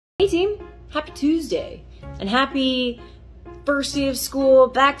Hey team, happy Tuesday and happy first day of school,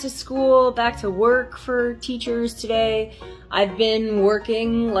 back to work for teachers today. I've been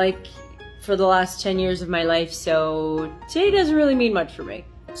working like for the last 10 years of my life, so today doesn't really mean much for me.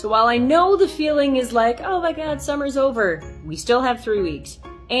 So while I know the feeling is like, oh my god, summer's over, we still have 3 weeks.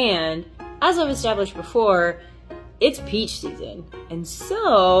 And as I've established before, it's peach season. And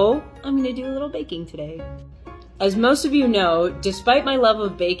so I'm gonna do a little baking today. As most of you know, despite my love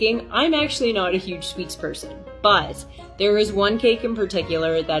of baking, I'm actually not a huge sweets person. But there is one cake in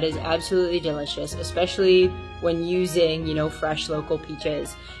particular that is absolutely delicious, especially when using, fresh local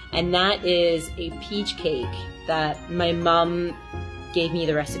peaches. And that is a peach cake that my mom gave me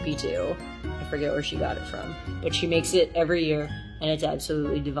the recipe to. I forget where she got it from, but she makes it every year and it's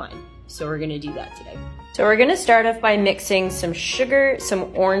absolutely divine. So we're gonna do that today. So we're gonna start off by mixing some sugar,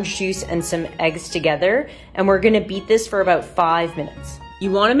 some orange juice, and some eggs together. And we're gonna beat this for about 5 minutes.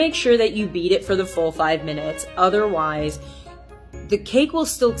 You wanna make sure that you beat it for the full 5 minutes. Otherwise, the cake will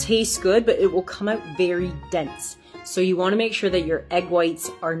still taste good, but it will come out very dense. So you wanna make sure that your egg whites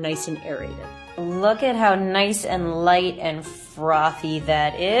are nice and aerated. Look at how nice and light and frothy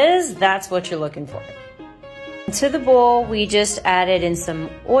that is. That's what you're looking for. To the bowl, we just added in some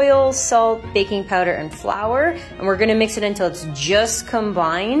oil, salt, baking powder, and flour, and we're gonna mix it until it's just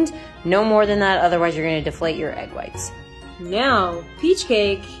combined. No more than that, otherwise you're gonna deflate your egg whites. Now, peach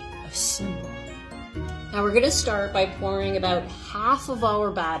cake, assemble. Now we're gonna start by pouring about half of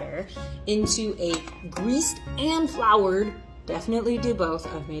our batter into a greased and floured, definitely do both,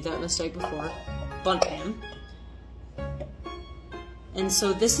 I've made that mistake before, bundt pan. And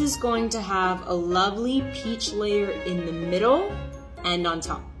so this is going to have a lovely peach layer in the middle and on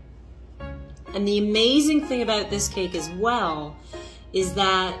top. And the amazing thing about this cake as well is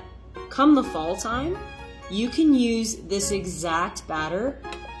that come the fall time, you can use this exact batter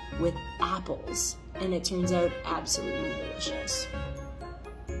with apples and it turns out absolutely delicious.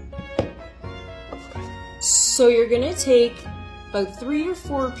 So you're gonna take about 3 or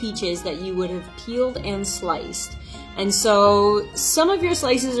 4 peaches that you would have peeled and sliced. And so some of your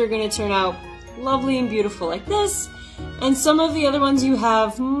slices are gonna turn out lovely and beautiful like this, and some of the other ones you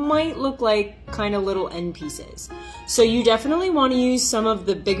have might look like kind of little end pieces. So you definitely wanna use some of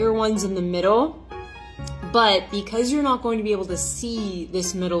the bigger ones in the middle, but because you're not going to be able to see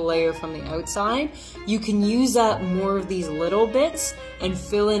this middle layer from the outside, you can use up more of these little bits and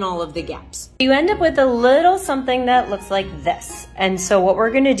fill in all of the gaps. You end up with a little something that looks like this. And so what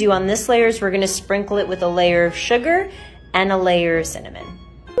we're gonna do on this layer is we're gonna sprinkle it with a layer of sugar and a layer of cinnamon.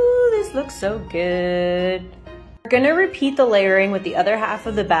 Ooh, this looks so good. We're gonna repeat the layering with the other half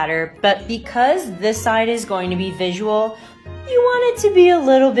of the batter, but because this side is going to be visual, you want it to be a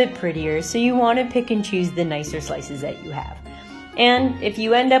little bit prettier, so you want to pick and choose the nicer slices that you have. And if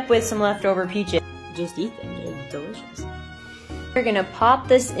you end up with some leftover peaches, just eat them, they're delicious. We're gonna pop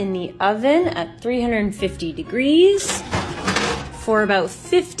this in the oven at 350 degrees for about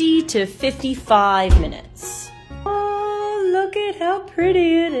 50 to 55 minutes. Oh, look at how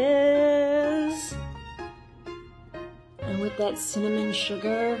pretty it is. And with that cinnamon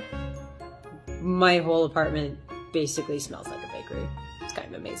sugar, my whole apartment basically smells like a bakery. It's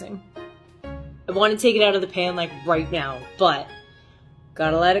kind of amazing. I want to take it out of the pan like right now, but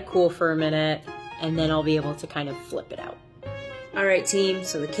gotta let it cool for a minute and then I'll be able to kind of flip it out. All right team,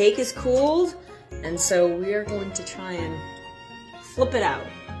 so the cake is cooled and so we are going to try and flip it out.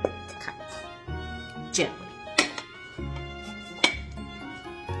 Kind of gently.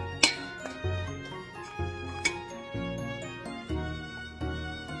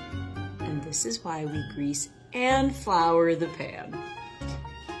 And this is why we grease and flour the pan.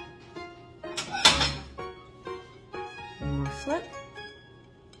 One more flip.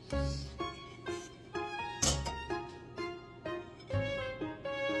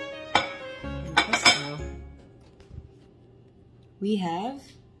 And presto. We have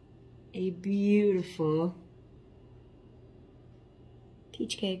a beautiful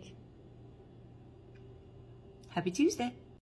peach cake. Happy Tuesday.